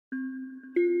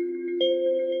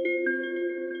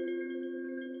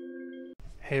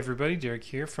Hey everybody, Derek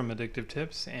here from Addictive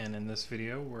Tips, and in this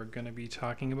video we're going to be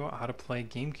talking about how to play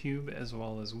GameCube as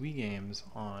well as Wii games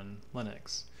on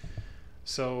Linux.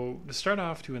 So to start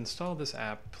off, to install this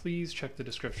app, please check the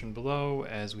description below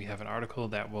as we have an article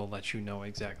that will let you know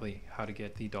exactly how to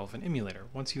get the Dolphin Emulator.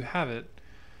 Once you have it,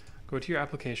 go to your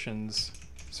applications,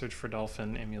 search for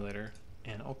Dolphin Emulator,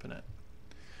 and open it.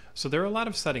 So there are a lot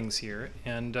of settings here,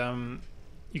 and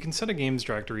you can set a games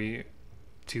directory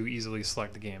to easily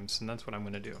select the games, and that's what I'm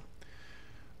going to do.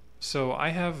 So I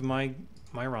have my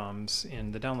ROMs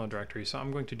in the download directory, so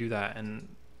I'm going to do that, and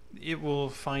it will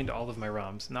find all of my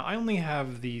ROMs. Now I only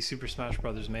have the Super Smash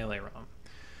Bros. Melee ROM,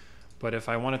 but if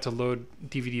I wanted to load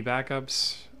DVD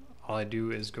backups, all I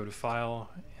do is go to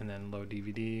File and then Load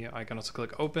DVD. I can also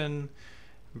click Open,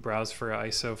 browse for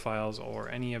ISO files or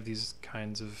any of these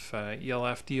kinds of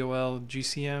ELF, DOL,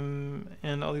 GCM,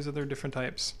 and all these other different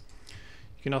types.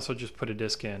 You can also just put a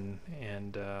disk in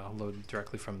and load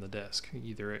directly from the disk,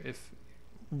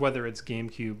 whether it's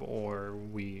GameCube or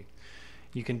Wii.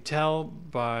 You can tell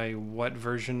by what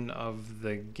version of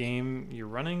the game you're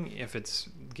running. If it's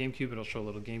GameCube, it'll show a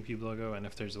little GameCube logo, and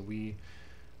if there's a Wii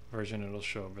version, it'll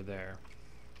show over there.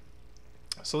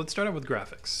 So let's start out with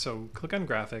graphics. So click on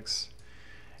graphics,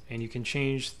 and you can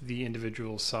change the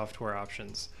individual software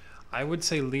options. I would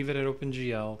say leave it at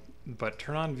OpenGL, but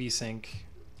turn on VSync,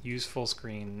 use full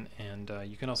screen, and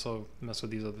you can also mess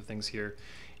with these other things here.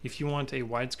 If you want a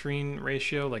widescreen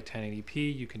ratio like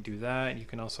 1080p, you can do that. You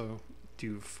can also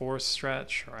do force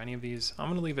stretch or any of these. I'm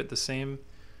going to leave it the same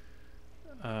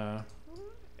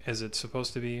as it's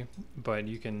supposed to be, but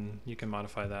you can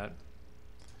modify that.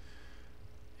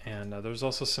 And there's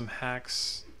also some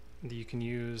hacks that you can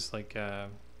use, like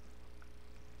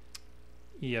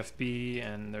EFB,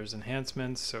 and there's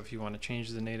enhancements. So if you want to change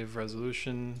the native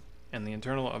resolution and the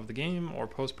internal of the game, or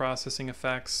post-processing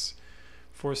effects,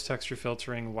 force texture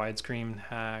filtering, widescreen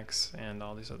hacks, and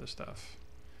all these other stuff.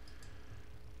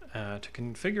 To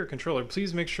configure a controller,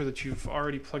 please make sure that you've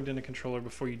already plugged in a controller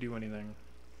before you do anything.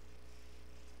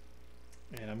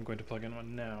 And I'm going to plug in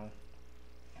one now.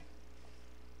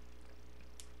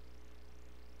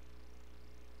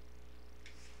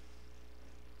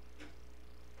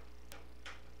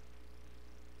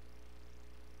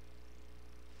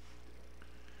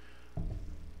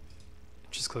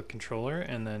 Just click controller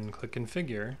and then click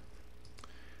configure,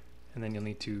 and then you'll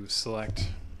need to select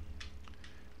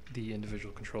the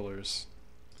individual controllers,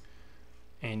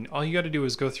 and all you got to do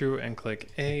is go through and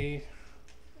click A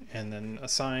and then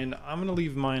assign. I'm going to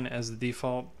leave mine as the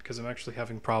default because I'm actually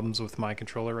having problems with my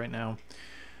controller right now,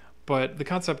 but the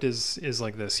concept is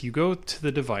like this. You go to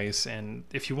the device, and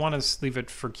if you want to leave it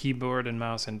for keyboard and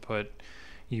mouse input,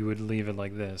 you would leave it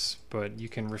like this, but you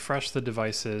can refresh the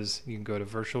devices. You can go to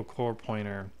virtual core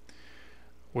pointer,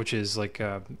 which is like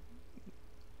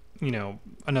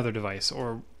another device.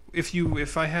 Or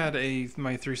if I had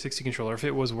my 360 controller, if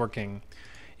it was working,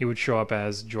 it would show up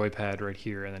as joypad right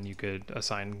here, and then you could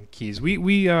assign keys.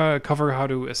 We cover how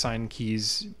to assign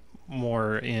keys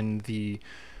more in the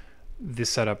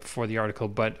setup for the article,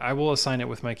 but I will assign it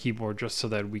with my keyboard just so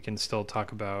that we can still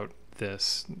talk about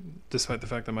this, despite the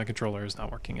fact that my controller is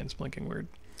not working and it's blinking weird.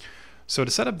 So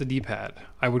to set up the D-pad,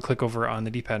 I would click over on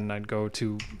the D-pad, and I'd go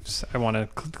to, I want to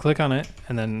click on it,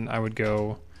 and then I would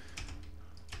go,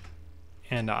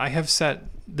 and I have set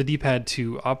the D-pad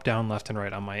to up, down, left, and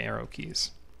right on my arrow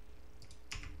keys.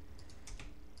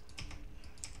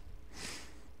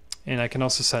 And I can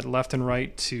also set left and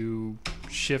right to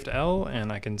Shift L,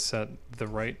 and I can set the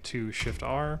right to Shift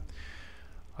R.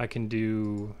 I can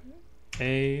do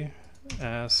A,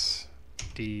 S,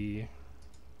 D,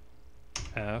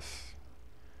 F,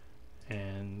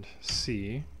 and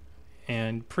C,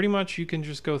 and pretty much you can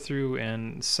just go through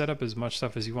and set up as much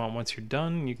stuff as you want. Once you're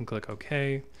done, you can click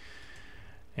OK,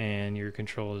 and your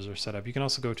controllers are set up. You can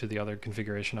also go to the other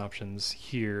configuration options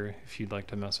here if you'd like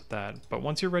to mess with that. But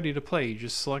once you're ready to play, you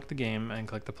just select the game and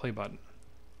click the play button.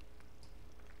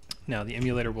 Now the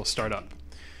emulator will start up,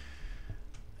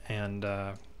 and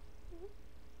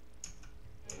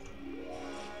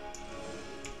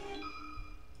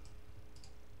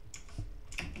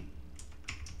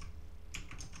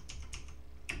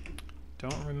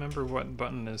don't remember what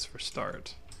button is for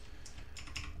start.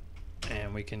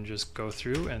 And we can just go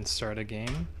through and start a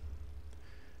game.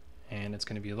 And it's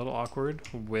going to be a little awkward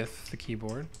with the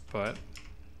keyboard, but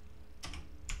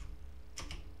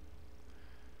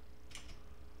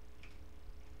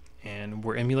and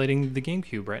we're emulating the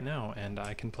GameCube right now, and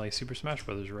I can play Super Smash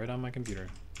Bros. Right on my computer.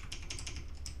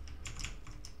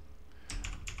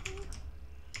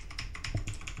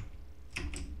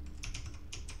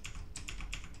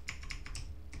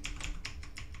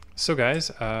 So guys,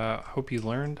 hope you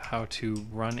learned how to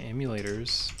run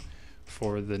emulators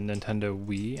for the Nintendo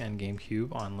Wii and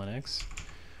GameCube on Linux.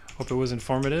 Hope it was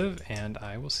informative, and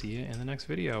I will see you in the next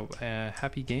video.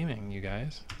 Happy gaming, you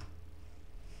guys.